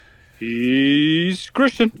He's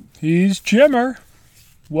Christian. He's Jimmer.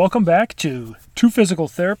 Welcome back to Two Physical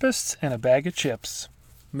Therapists and a Bag of Chips.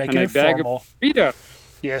 Making And a it bag formal. of Rita.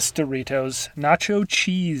 Yes, Doritos. Nacho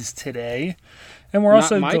cheese today. And we're Not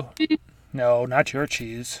also... my cheese? No, not your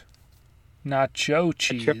cheese. Nacho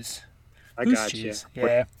cheese. I Whose got you. cheese?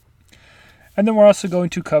 Yeah. And then we're also going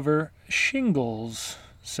to cover shingles.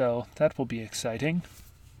 So that will be exciting.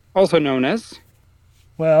 Also known as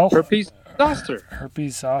Well... herpes zoster.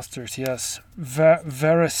 Herpes zosters, yes.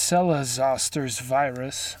 Varicella zosters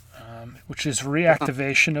virus, which is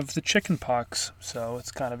reactivation of the chicken pox. So it's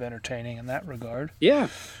kind of entertaining in that regard. Yeah,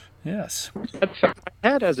 Yes. that's what I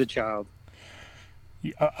had as a child.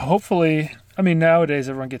 Hopefully, I mean, nowadays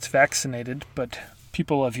everyone gets vaccinated, but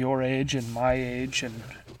people of your age and my age, and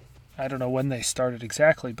I don't know when they started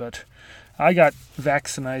exactly, but I got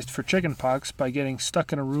vaccinated for chickenpox by getting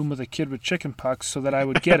stuck in a room with a kid with chickenpox so that I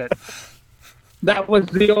would get it. That was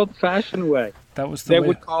the old-fashioned way. That was the They way.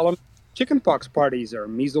 would call them chickenpox parties or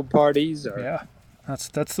measles parties. Or Yeah,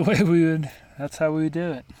 that's the way we would. That's how we would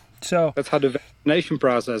do it. So That's how the vaccination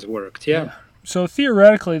process worked. Yeah. So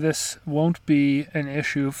theoretically, this won't be an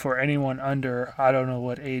issue for anyone under, I don't know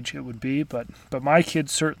what age it would be, but my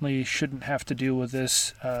kids certainly shouldn't have to deal with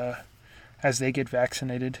this as they get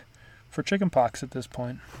vaccinated for chickenpox at this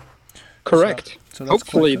point. Correct. So that's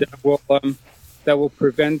Hopefully quite good. that will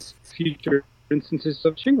prevent future instances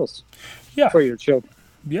of shingles Yeah, for your children.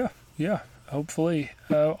 yeah, hopefully.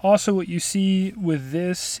 Also, what you see with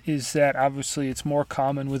this is that obviously it's more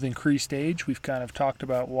common with increased age. We've kind of talked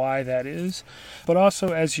about why that is. But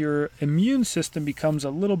also as your immune system becomes a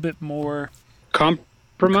little bit more...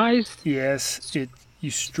 Compromised? Yes, you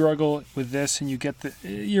struggle with this, and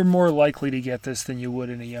you're more likely to get this than you would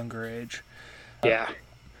in a younger age. Yeah.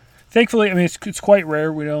 Thankfully, I mean, it's quite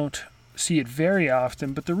rare. We don't see it very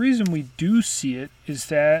often, but the reason we do see it is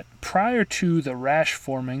that prior to the rash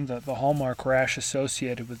forming, the hallmark rash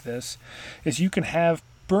associated with this, is you can have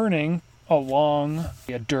burning along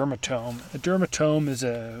a dermatome. A dermatome is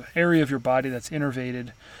an area of your body that's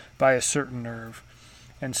innervated by a certain nerve,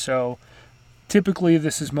 and so typically,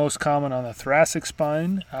 this is most common on the thoracic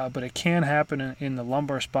spine, but it can happen in the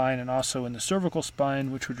lumbar spine and also in the cervical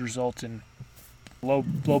spine, which would result in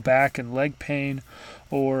low back and leg pain,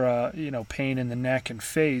 or pain in the neck and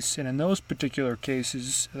face. And in those particular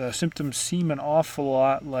cases, symptoms seem an awful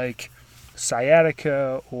lot like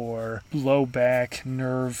sciatica or low back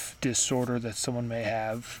nerve disorder that someone may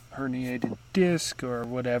have, herniated disc or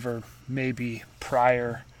whatever may be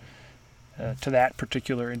prior to that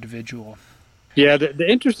particular individual. Yeah, the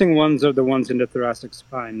interesting ones are the ones in the thoracic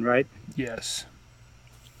spine, right? Yes.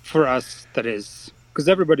 For us, that is. Because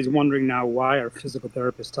everybody's wondering now, why are physical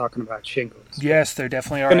therapists talking about shingles? Yes, they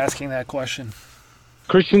definitely are asking that question.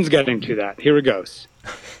 Christian's getting to that. Here it goes.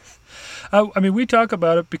 I mean, we talk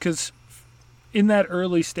about it because in that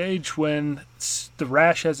early stage when the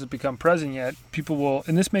rash hasn't become present yet, people will,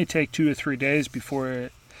 and this may take 2 to 3 days before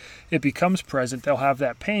it becomes present, they'll have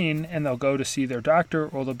that pain and they'll go to see their doctor,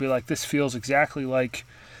 or they'll be like, this feels exactly like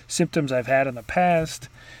symptoms I've had in the past.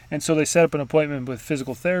 And so they set up an appointment with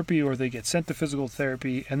physical therapy, or they get sent to physical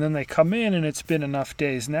therapy, and then they come in, and it's been enough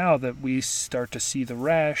days now that we start to see the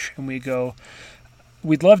rash, and we go,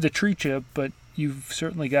 we'd love to treat you, but you've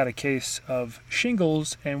certainly got a case of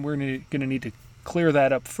shingles, and we're going to need to clear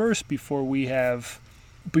that up first before we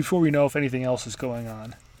know if anything else is going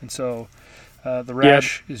on. And so the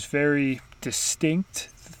rash is very distinct,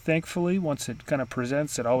 thankfully. Once it kind of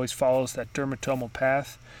presents, it always follows that dermatomal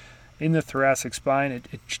path. In the thoracic spine, it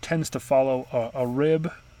tends to follow a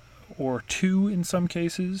rib or two in some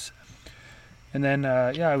cases. And then,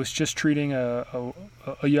 I was just treating a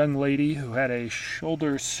young lady who had a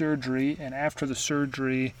shoulder surgery, and after the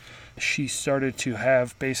surgery, she started to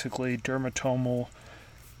have basically dermatomal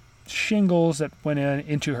shingles that went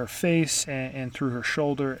into her face and through her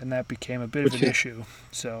shoulder, and that became a bit of an issue.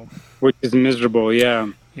 So, which is miserable, yeah.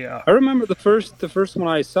 Yeah. I remember the first one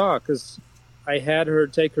I saw, because I had her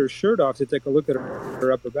take her shirt off to take a look at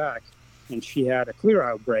her upper back, and she had a clear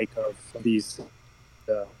outbreak of these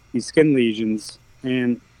skin lesions.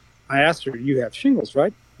 And I asked her, "You have shingles,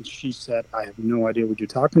 right?" And she said, "I have no idea what you're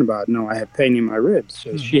talking about. No, I have pain in my ribs."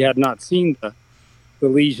 So she had not seen the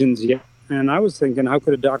lesions yet. And I was thinking, how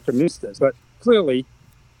could a doctor miss this? But clearly,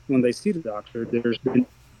 when they see the doctor, there's been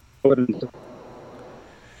evidence of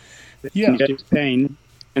pain,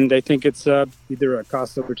 and they think it's either a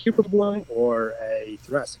costovertebral problem or a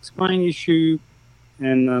thoracic spine issue.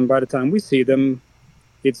 And by the time we see them,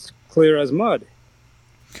 it's clear as mud.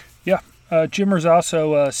 Yeah. Jimmer's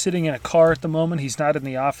also sitting in a car at the moment. He's not in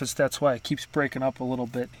the office. That's why it keeps breaking up a little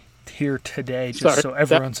bit. here today, just Sorry. so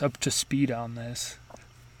everyone's up to speed on this.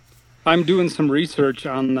 I'm doing some research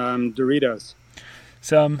on Doritos.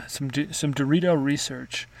 Some Dorito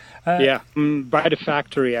research. Yeah, by the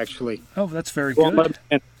factory, actually. Oh, that's very Well, good.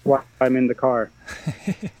 while I'm in the car.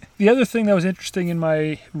 The other thing that was interesting in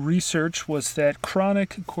my research was that chronic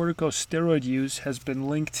corticosteroid use has been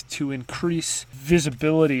linked to increase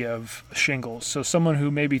visibility of shingles. So someone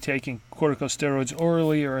who may be taking corticosteroids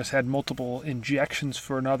orally or has had multiple injections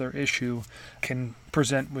for another issue can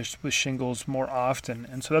present with shingles more often.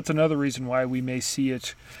 And so that's another reason why we may see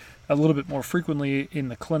it a little bit more frequently in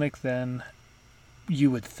the clinic than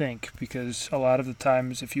you would think, because a lot of the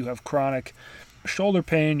times if you have chronic shoulder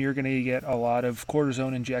pain, you're going to get a lot of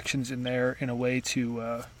cortisone injections in there in a way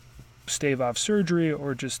to stave off surgery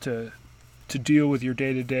or just to deal with your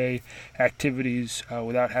day-to-day activities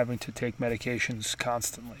without having to take medications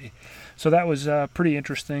constantly. So that was pretty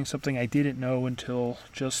interesting, something I didn't know until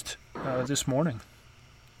just this morning.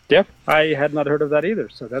 Yeah, I had not heard of that either,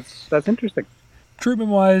 so that's interesting.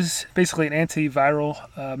 Treatment-wise, basically an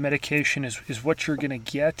antiviral medication is what you're going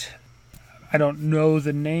to get. I don't know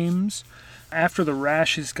the names. After the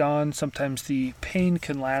rash is gone, sometimes the pain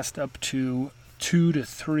can last up to 2 to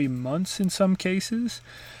 3 months in some cases,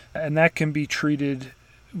 and that can be treated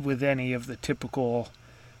with any of the typical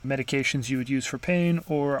medications you would use for pain,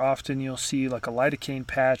 or often you'll see like a lidocaine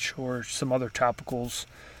patch or some other topicals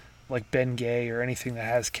like Bengay or anything that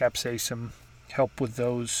has capsaicin help with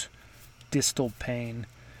those distal pain.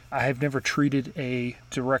 I have never treated a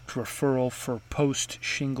direct referral for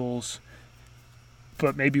post-shingles,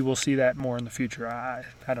 but maybe we'll see that more in the future.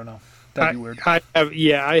 I don't know. That'd be weird.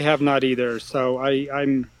 I have not either. So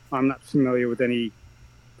I'm not familiar with any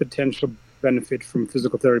potential benefit from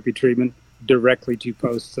physical therapy treatment directly to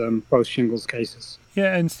post shingles cases.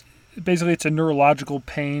 Yeah, and basically it's a neurological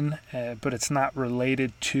pain, but it's not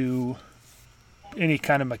related to any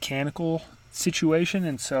kind of mechanical situation,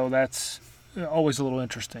 and so that's always a little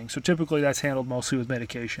interesting. So typically that's handled mostly with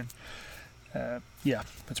medication. Yeah,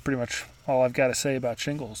 that's pretty much all I've got to say about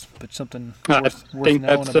shingles, but something worth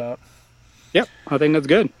knowing about. Yep, I think that's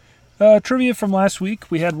good. Trivia from last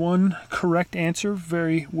week. We had one correct answer.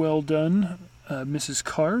 Very well done, Mrs.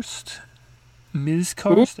 Karst. Ms.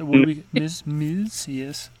 Karst? Ms.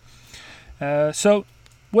 Yes. So,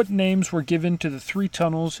 what names were given to the 3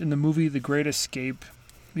 tunnels in the movie The Great Escape?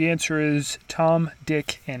 The answer is Tom,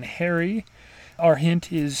 Dick, and Harry. Our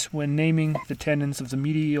hint is when naming the tendons of the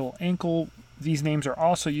medial ankle, these names are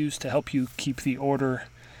also used to help you keep the order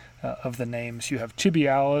of the names. You have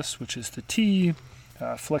tibialis, which is the T,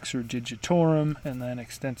 flexor digitorum, and then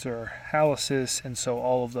extensor hallucis, and so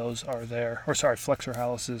all of those are there. Flexor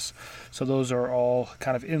hallucis. So those are all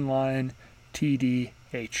kind of in line,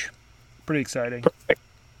 TDH. Pretty exciting. Perfect.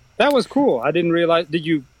 That was cool. I didn't realize. Did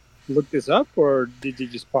you look this up, or did you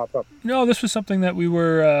just pop up? No, this was something that we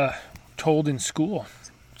were told in school.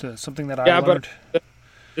 It's something that I learned. But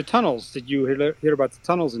the tunnels. Did you hear about the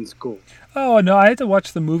tunnels in school? Oh, no, I had to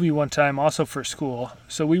watch the movie one time also for school.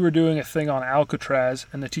 So we were doing a thing on Alcatraz,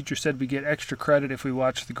 and the teacher said we get extra credit if we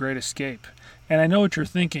watch The Great Escape. And I know what you're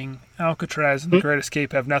thinking. Alcatraz and The Great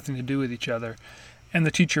Escape have nothing to do with each other. And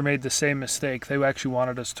the teacher made the same mistake. They actually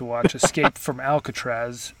wanted us to watch Escape from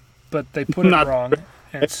Alcatraz, but they put it wrong.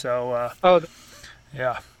 And so,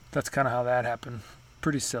 yeah, that's kind of how that happened.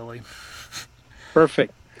 Pretty silly.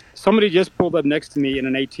 Perfect. Somebody just pulled up next to me in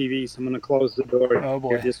an ATV, so I'm going to close the door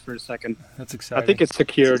here just for a second. That's exciting. I think it's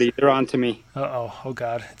security. They're on to me. Oh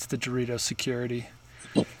God, it's the Doritos security.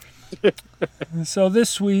 So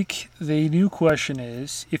this week, the new question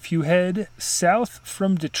is, if you head south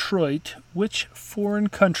from Detroit, which foreign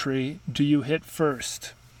country do you hit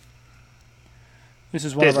first? This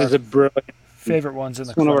is one of our favorite ones in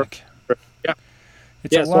the clinic.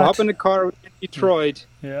 So hop in the car in Detroit,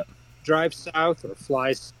 yeah. Drive south or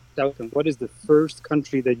fly south, and what is the first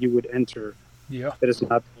country that you would enter that is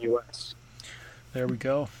not the U.S.? There we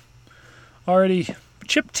go. Alrighty,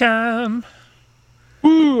 chip time.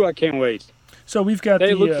 Woo, I can't wait. So we've got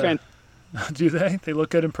They look fantastic. Do they? They look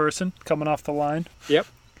good in person, coming off the line? Yep.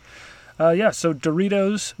 So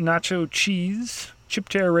Doritos nacho cheese. Chip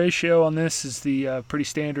tear ratio on this is the pretty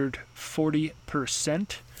standard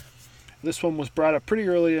 40%. This one was brought up pretty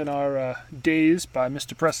early in our days by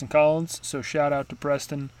Mr. Preston Collins, so shout out to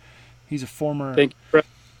Preston. He's a former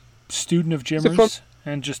student of Jimmers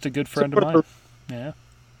and just a good friend of mine. Yeah.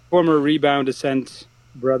 Former rebound ascent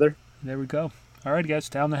brother. There we go. All right, guys,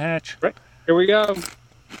 down the hatch. Right. Here we go.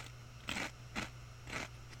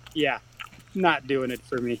 Yeah. Not doing it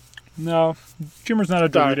for me. No. Jimmer's not a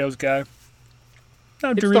Doritos guy.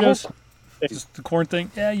 No, Doritos. thing. Just the corn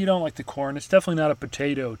thing? Yeah, you don't like the corn. It's definitely not a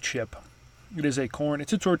potato chip. It is a corn.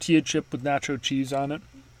 It's a tortilla chip with nacho cheese on it.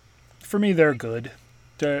 For me, they're good.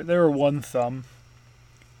 They're a one thumb.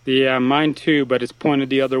 Yeah, mine too, but it's pointed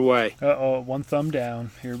the other way. Uh-oh, one thumb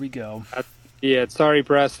down. Here we go. Yeah, sorry,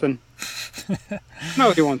 Preston.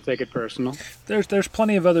 No, he won't take it personal. There's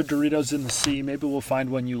plenty of other Doritos in the sea. Maybe we'll find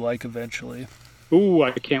one you like eventually. Ooh,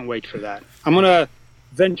 I can't wait for that. I'm gonna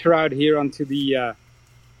venture out here onto the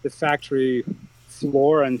factory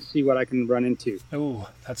floor and see what I can run into. Oh,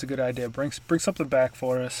 that's a good idea. Bring something back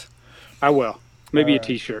for us. I will. Maybe All a right.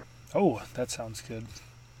 T-shirt. Oh, that sounds good.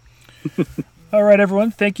 All right,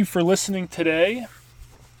 everyone. Thank you for listening today.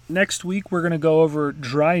 Next week, we're going to go over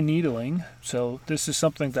dry needling. So this is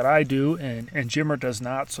something that I do and Jimmer does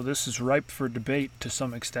not. So this is ripe for debate to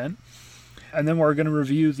some extent. And then we're going to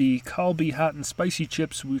review the Calbee hot and spicy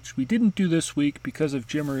chips, which we didn't do this week because of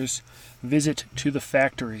Jimmer's visit to the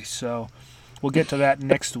factory. So we'll get to that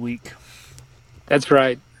next week. That's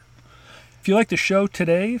right. If you like the show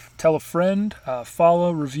today, tell a friend,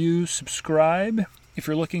 follow, review, subscribe. If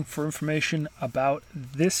you're looking for information about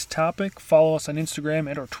this topic, follow us on Instagram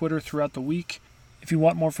and or Twitter throughout the week. If you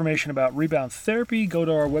want more information about rebound therapy, go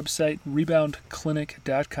to our website,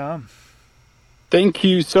 reboundclinic.com. Thank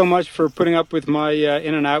you so much for putting up with my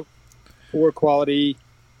in and out poor quality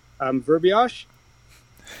verbiage.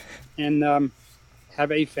 And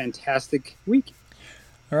have a fantastic week.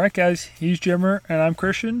 All right, guys. He's Jimmer, and I'm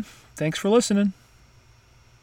Christian. Thanks for listening.